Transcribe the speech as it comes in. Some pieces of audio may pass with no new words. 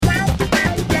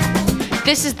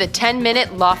This is the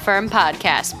 10-Minute Law Firm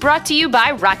Podcast, brought to you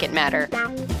by Rocket Matter.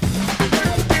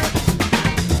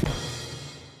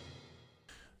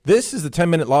 This is the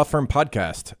 10-Minute Law Firm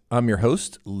Podcast. I'm your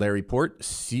host, Larry Port,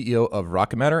 CEO of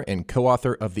Rocket Matter and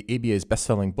co-author of the ABA's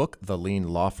best-selling book, The Lean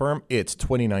Law Firm. It's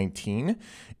 2019,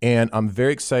 and I'm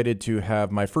very excited to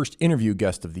have my first interview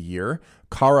guest of the year,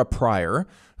 Cara Pryor,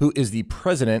 who is the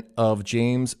president of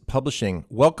James Publishing.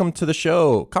 Welcome to the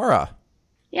show, Cara.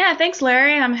 Yeah, thanks,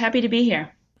 Larry. I'm happy to be here.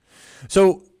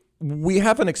 So we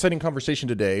have an exciting conversation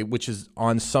today, which is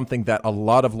on something that a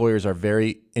lot of lawyers are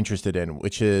very interested in,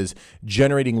 which is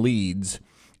generating leads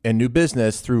and new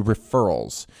business through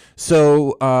referrals.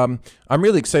 So I'm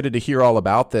really excited to hear all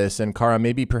about this. And Cara,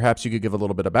 maybe perhaps you could give a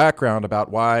little bit of background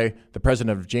about why the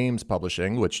president of James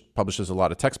Publishing, which publishes a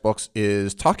lot of textbooks,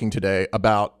 is talking today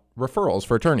about referrals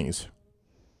for attorneys.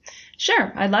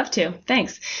 Sure, I'd love to.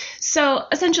 Thanks. So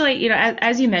essentially,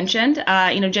 as you mentioned,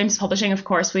 James Publishing, of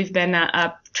course, we've been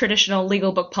a traditional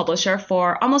legal book publisher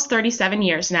for almost 37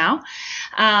 years now.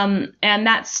 And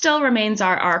that still remains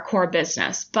our core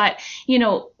business. But,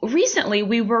 recently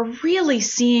we were really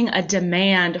seeing a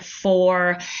demand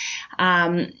for,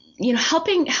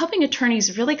 helping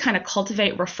attorneys really kind of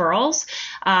cultivate referrals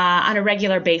on a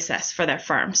regular basis for their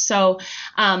firm. So,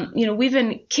 we've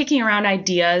been kicking around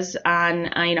ideas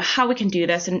on, how we can do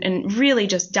this and really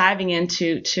just diving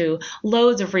into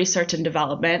loads of research and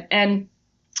development and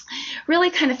really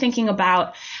kind of thinking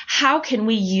about how can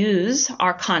we use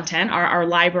our content, our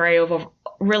library of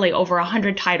really over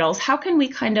 100 titles, how can we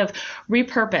kind of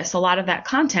repurpose a lot of that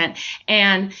content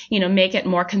and, make it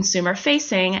more consumer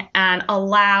facing and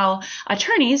allow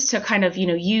attorneys to kind of,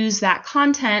 use that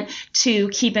content to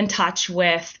keep in touch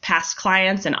with past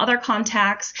clients and other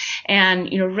contacts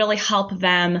and, really help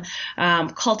them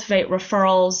cultivate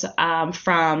referrals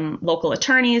from local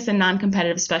attorneys and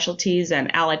non-competitive specialties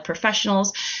and allied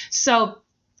professionals. So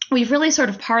we've really sort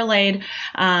of parlayed,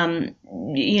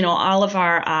 all of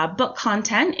our book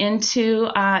content into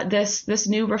this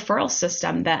new referral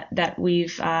system that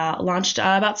we've launched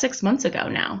about 6 months ago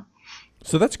now.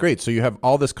 So that's great. So you have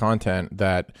all this content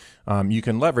that you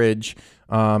can leverage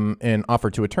and offer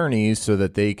to attorneys so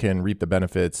that they can reap the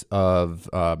benefits of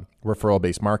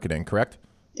referral-based marketing, correct?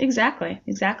 Exactly.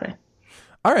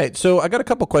 All right. So I got a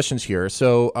couple questions here.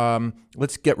 So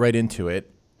let's get right into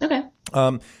it. Okay.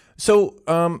 So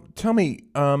tell me,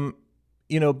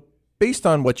 based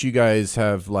on what you guys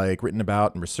have written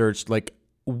about and researched,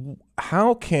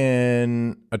 how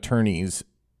can attorneys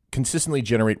consistently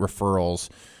generate referrals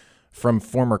from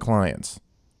former clients?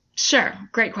 Sure.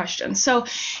 Great question. So,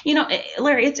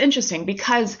 Larry, it's interesting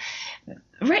because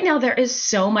right now there is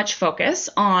so much focus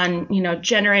on,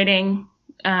 generating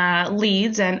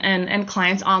leads and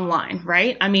clients online,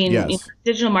 right? I mean, yes.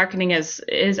 Digital marketing is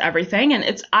everything, and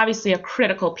it's obviously a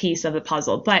critical piece of the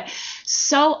puzzle. But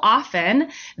so often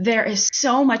there is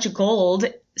so much gold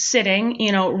sitting,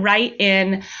 right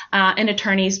in an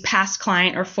attorney's past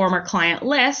client or former client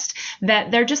list that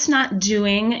they're just not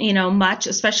doing, much,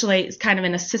 especially kind of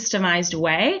in a systemized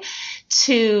way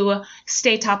to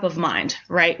stay top of mind,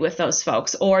 right, with those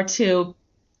folks, or to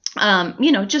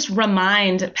just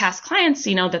remind past clients,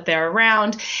 that they're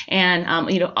around and,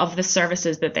 of the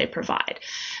services that they provide.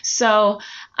 So,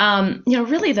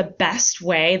 really the best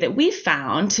way that we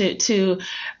found to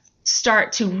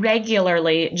start to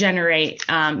regularly generate,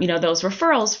 those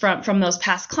referrals from those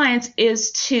past clients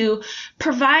is to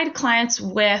provide clients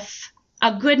with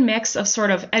a good mix of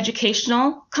sort of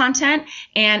educational content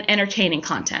and entertaining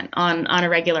content on a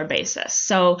regular basis.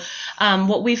 So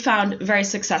what we found very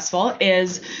successful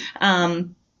is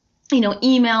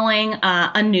emailing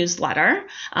a newsletter,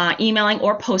 emailing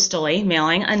or postally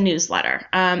mailing a newsletter.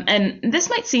 And this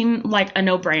might seem like a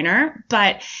no-brainer,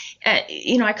 but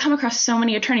I come across so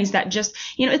many attorneys that just,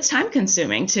 it's time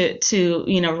consuming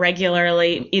to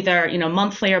regularly, either,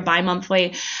 monthly or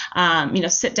bi-monthly,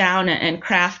 sit down and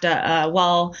craft a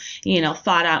well,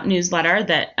 thought out newsletter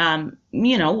that,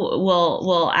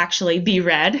 will actually be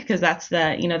read, because that's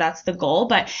the goal.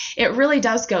 But it really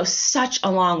does go such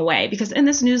a long way, because in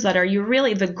this newsletter,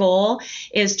 the goal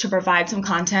is to provide some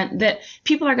content that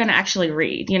people are going to actually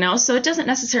read, so it doesn't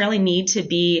necessarily need to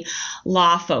be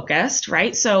law focused,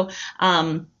 right? So,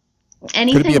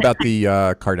 anything. Could it be about the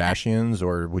Kardashians,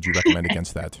 or would you recommend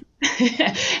against that?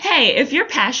 Hey, if you're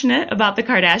passionate about the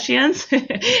Kardashians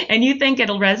and you think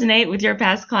it'll resonate with your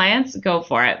past clients, go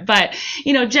for it. But,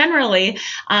 generally,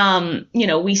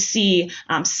 we see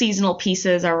seasonal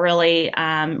pieces are really,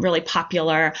 really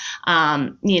popular.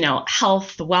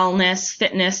 Health, wellness,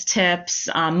 fitness tips,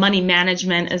 money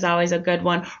management is always a good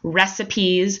one.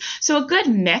 Recipes. So a good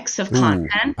mix of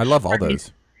content. I love all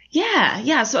those.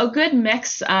 Yeah. So a good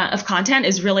mix of content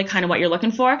is really kind of what you're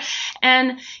looking for.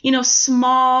 And,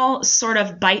 small sort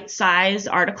of bite-sized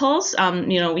articles,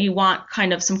 you want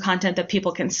kind of some content that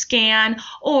people can scan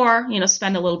or,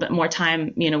 spend a little bit more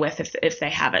time, with if they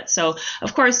have it. So,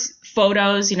 of course,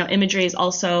 photos, imagery is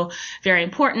also very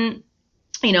important.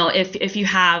 If you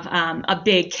have a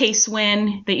big case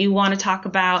win that you want to talk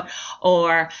about,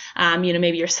 or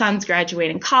maybe your son's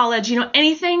graduating college,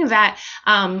 anything that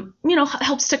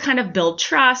helps to kind of build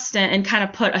trust and kind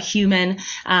of put a human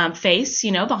face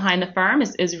behind the firm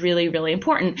is really, really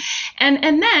important.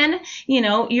 And then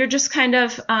you're just kind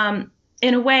of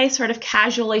in a way, sort of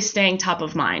casually staying top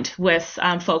of mind with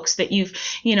folks that you've,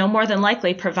 more than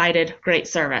likely provided great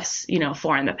service,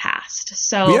 for in the past.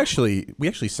 So we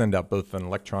actually send out both an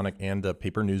electronic and a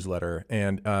paper newsletter,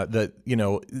 and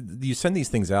you send these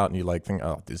things out, and you think,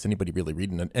 oh, is anybody really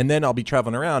reading it? And then I'll be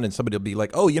traveling around, and somebody will be like,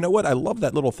 oh, you know what? I love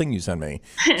that little thing you sent me.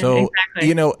 So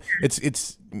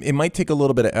Exactly. it might take a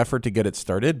little bit of effort to get it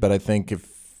started, but I think if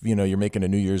you're making a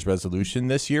New Year's resolution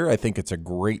this year, I think it's a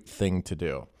great thing to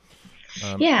do.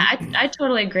 Yeah, I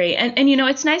totally agree. And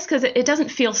it's nice because it doesn't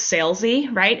feel salesy,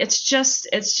 right? It's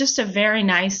just a very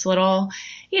nice little,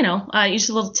 just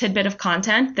a little tidbit of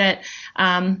content that,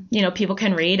 people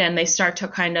can read, and they start to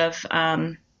kind of,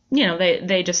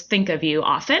 they just think of you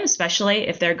often, especially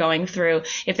if they're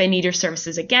if they need your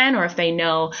services again, or if they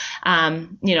know,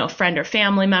 a friend or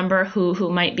family member who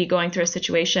might be going through a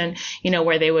situation,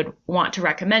 where they would want to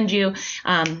recommend you,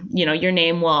 your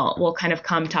name will kind of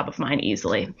come top of mind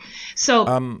easily.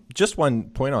 So, just one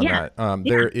point on yeah, that.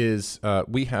 There is,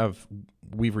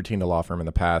 we've retained a law firm in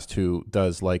the past who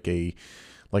does like a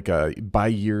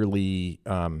bi-yearly,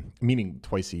 meaning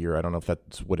twice a year. I don't know if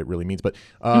that's what it really means, but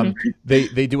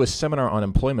they do a seminar on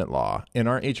employment law, and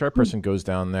our HR person goes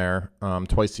down there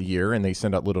twice a year, and they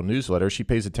send out little newsletters. She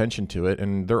pays attention to it,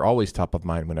 and they're always top of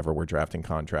mind whenever we're drafting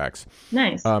contracts.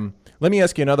 Nice. Let me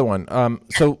ask you another one.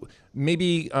 So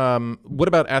maybe what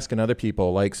about asking other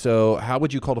people? So how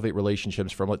would you cultivate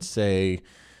relationships from, let's say,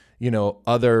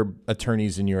 other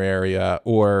attorneys in your area,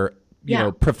 or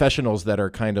professionals that are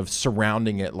kind of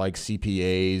surrounding it, like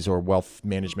CPAs or wealth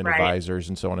management advisors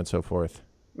and so on and so forth?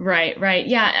 Right.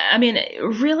 Yeah. I mean,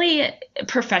 really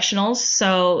professionals.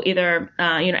 So either,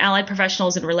 allied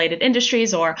professionals in related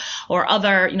industries or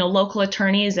other, local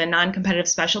attorneys and non-competitive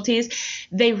specialties,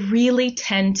 they really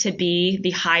tend to be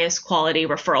the highest quality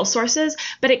referral sources,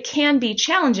 but it can be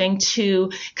challenging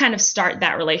to kind of start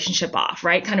that relationship off,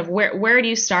 right? Kind of where do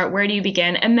you start? Where do you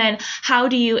begin? And then how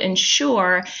do you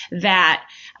ensure that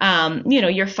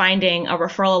you're finding a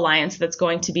referral alliance that's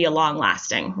going to be a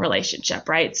long-lasting relationship,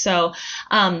 right? So,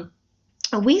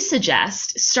 we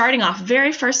suggest starting off,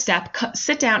 very first step,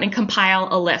 sit down and compile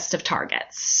a list of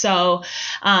targets. So,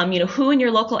 who in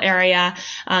your local area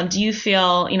do you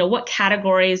feel, what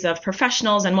categories of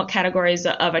professionals and what categories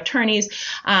of attorneys,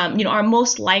 are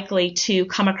most likely to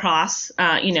come across,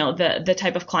 the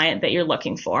type of client that you're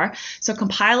looking for. So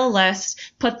compile a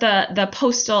list, put their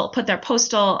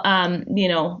postal,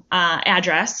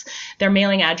 address, their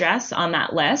mailing address on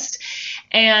that list,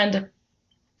 and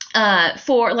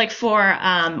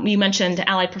you mentioned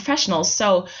allied professionals.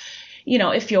 So,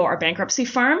 if you're a bankruptcy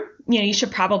firm, you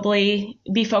should probably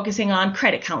be focusing on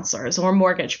credit counselors or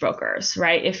mortgage brokers,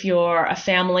 right? If you're a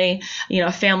family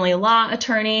law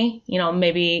attorney,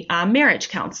 maybe marriage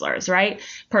counselors, right?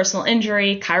 Personal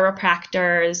injury,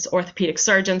 chiropractors, orthopedic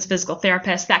surgeons, physical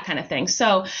therapists, that kind of thing.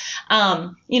 So,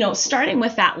 starting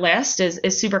with that list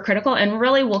is super critical and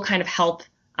really will kind of help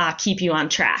keep you on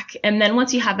track. And then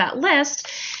once you have that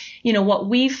list, what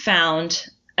we've found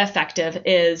effective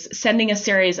is sending a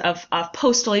series of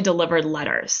postally delivered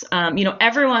letters.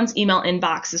 Everyone's email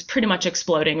inbox is pretty much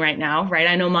exploding right now, right?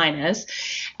 I know mine is.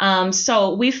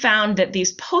 So we found that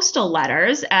these postal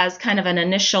letters, as kind of an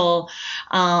initial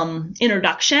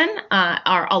introduction,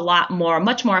 are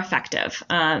much more effective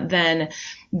than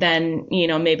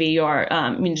maybe you're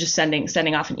just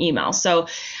sending off an email. So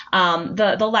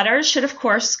the letters should, of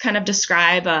course, kind of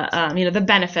describe the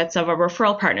benefits of a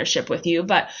referral partnership with you.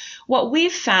 But what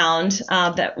we've found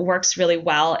that works really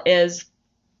well is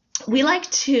we like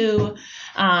to,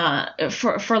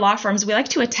 for law firms, we like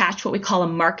to attach what we call a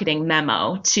marketing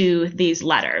memo to these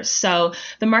letters. So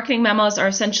the marketing memos are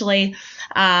essentially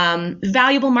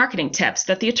valuable marketing tips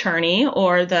that the attorney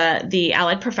or the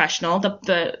allied professional,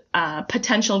 the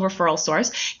potential referral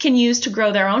source, can use to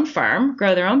grow their own firm,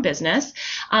 grow their own business.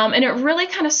 And it really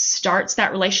kind of starts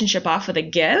that relationship off with a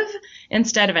give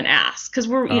instead of an ask. Because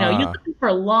you're looking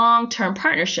for long-term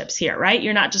partnerships here, right?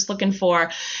 You're not just looking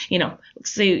for,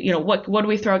 what do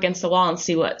we throw against the wall and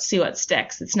see what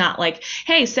sticks. It's not like,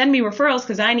 hey, send me referrals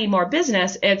because I need more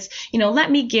business. It's,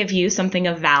 let me give you something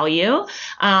of value,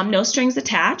 no strings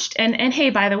attached. And hey,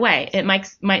 by the way, it might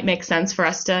make sense for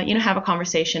us to, have a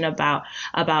conversation about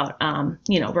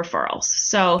referrals.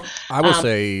 So I will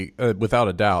say, without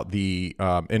a doubt,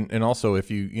 and also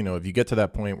if you get to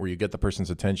that point where you get the person's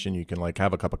attention, you can like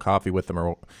have a cup of coffee with them,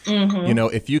 or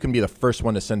if you can be the first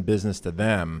one to send business to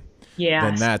them,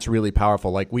 then that's really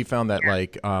powerful. Like we found that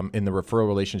in the referral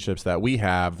relationships that we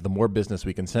have, the more business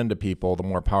we can send to people, the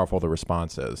more powerful the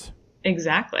response is.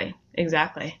 Exactly.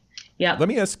 Yeah. Let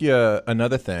me ask you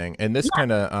another thing, and this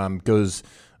kind of goes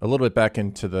a little bit back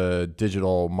into the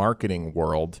digital marketing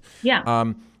world.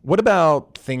 Yeah. What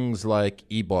about things like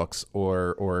ebooks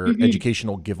or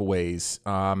educational giveaways?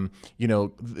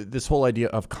 This whole idea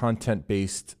of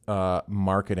content-based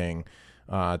marketing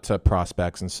to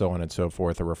prospects and so on and so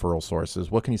forth, or referral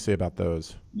sources. What can you say about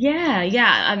those?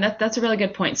 Yeah. That's a really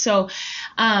good point. So,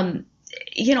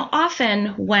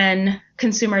 often when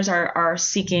consumers are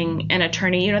seeking an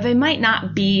attorney, they might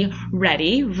not be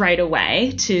ready right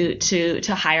away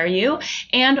to hire you,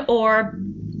 and or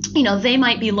they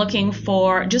might be looking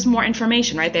for just more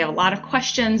information, right? They have a lot of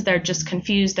questions. They're just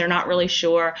confused. They're not really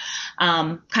sure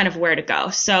kind of where to go.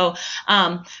 So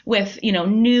with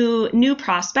new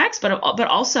prospects, but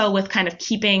also with kind of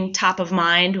keeping top of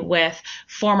mind with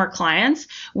former clients,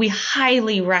 we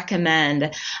highly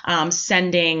recommend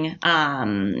sending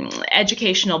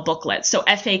educational booklets. So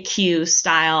FAQ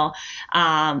style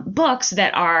books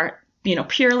that are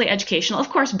purely educational, of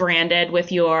course, branded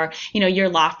with your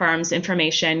law firm's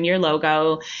information, your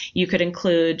logo. You could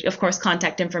include, of course,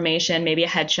 contact information, maybe a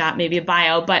headshot, maybe a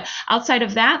bio. But outside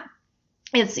of that,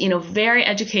 it's, very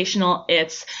educational.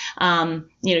 It's,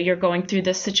 you're going through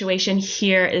this situation.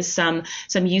 Here is some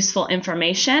useful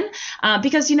information.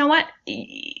 Because you know what?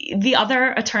 The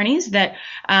other attorneys that,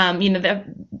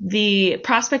 the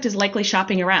prospect is likely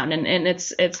shopping around, and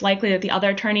it's likely that the other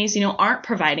attorneys, aren't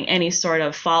providing any sort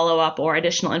of follow-up or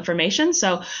additional information.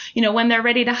 So, when they're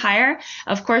ready to hire,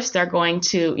 of course, they're going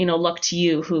to, look to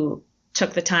you who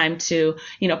took the time to,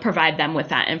 provide them with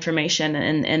that information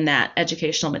and that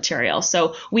educational material.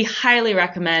 So we highly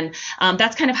recommend,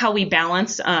 that's kind of how we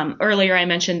balance. Earlier I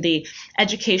mentioned the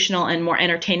educational and more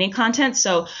entertaining content.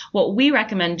 So what we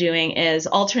recommend doing is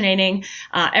alternating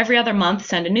every other month,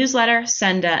 send a newsletter,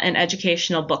 send an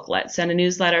educational booklet, send a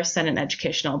newsletter, send an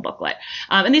educational booklet.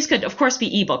 And these could, of course,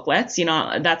 be e-booklets,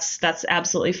 that's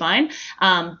absolutely fine.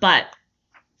 But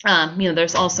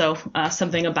there's also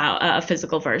something about a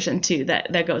physical version too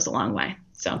that goes a long way.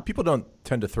 So people don't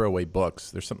tend to throw away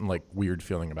books. There's something like weird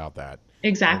feeling about that.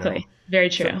 Exactly. Very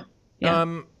true. So,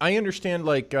 yeah. I understand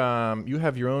you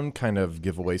have your own kind of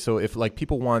giveaway. So if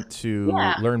people want to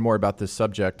learn more about this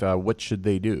subject, what should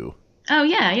they do? Oh,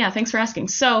 yeah. Thanks for asking.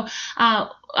 So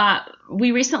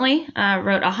we recently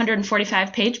wrote a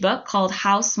 145-page book called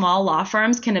How Small Law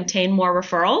Firms Can Obtain More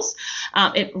Referrals.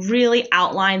 It really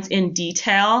outlines in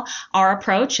detail our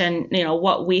approach and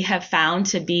what we have found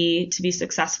to be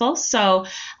successful. So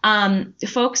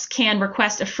folks can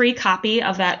request a free copy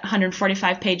of that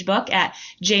 145-page book at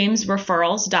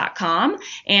jamesreferrals.com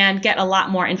and get a lot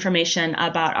more information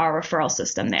about our referral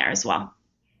system there as well.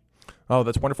 Oh,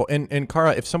 that's wonderful. And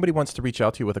Cara, if somebody wants to reach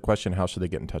out to you with a question, how should they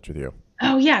get in touch with you?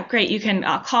 Oh, yeah, great. You can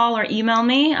call or email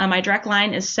me. My direct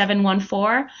line is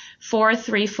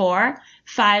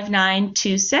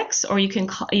 714-434-5926, or you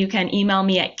can email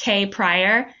me at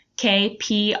kprior,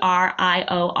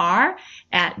 KPRIOR,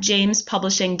 at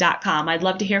jamespublishing.com. I'd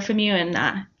love to hear from you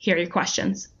and hear your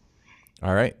questions.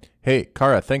 All right. Hey,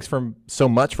 Cara, thanks so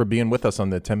much for being with us on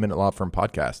the 10-Minute Law Firm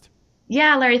podcast.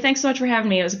 Yeah, Larry, thanks so much for having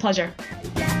me. It was a pleasure.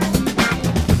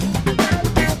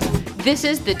 This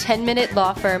is the 10-Minute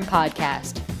Law Firm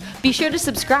podcast. Be sure to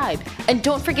subscribe and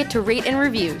don't forget to rate and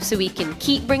review so we can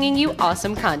keep bringing you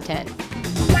awesome content.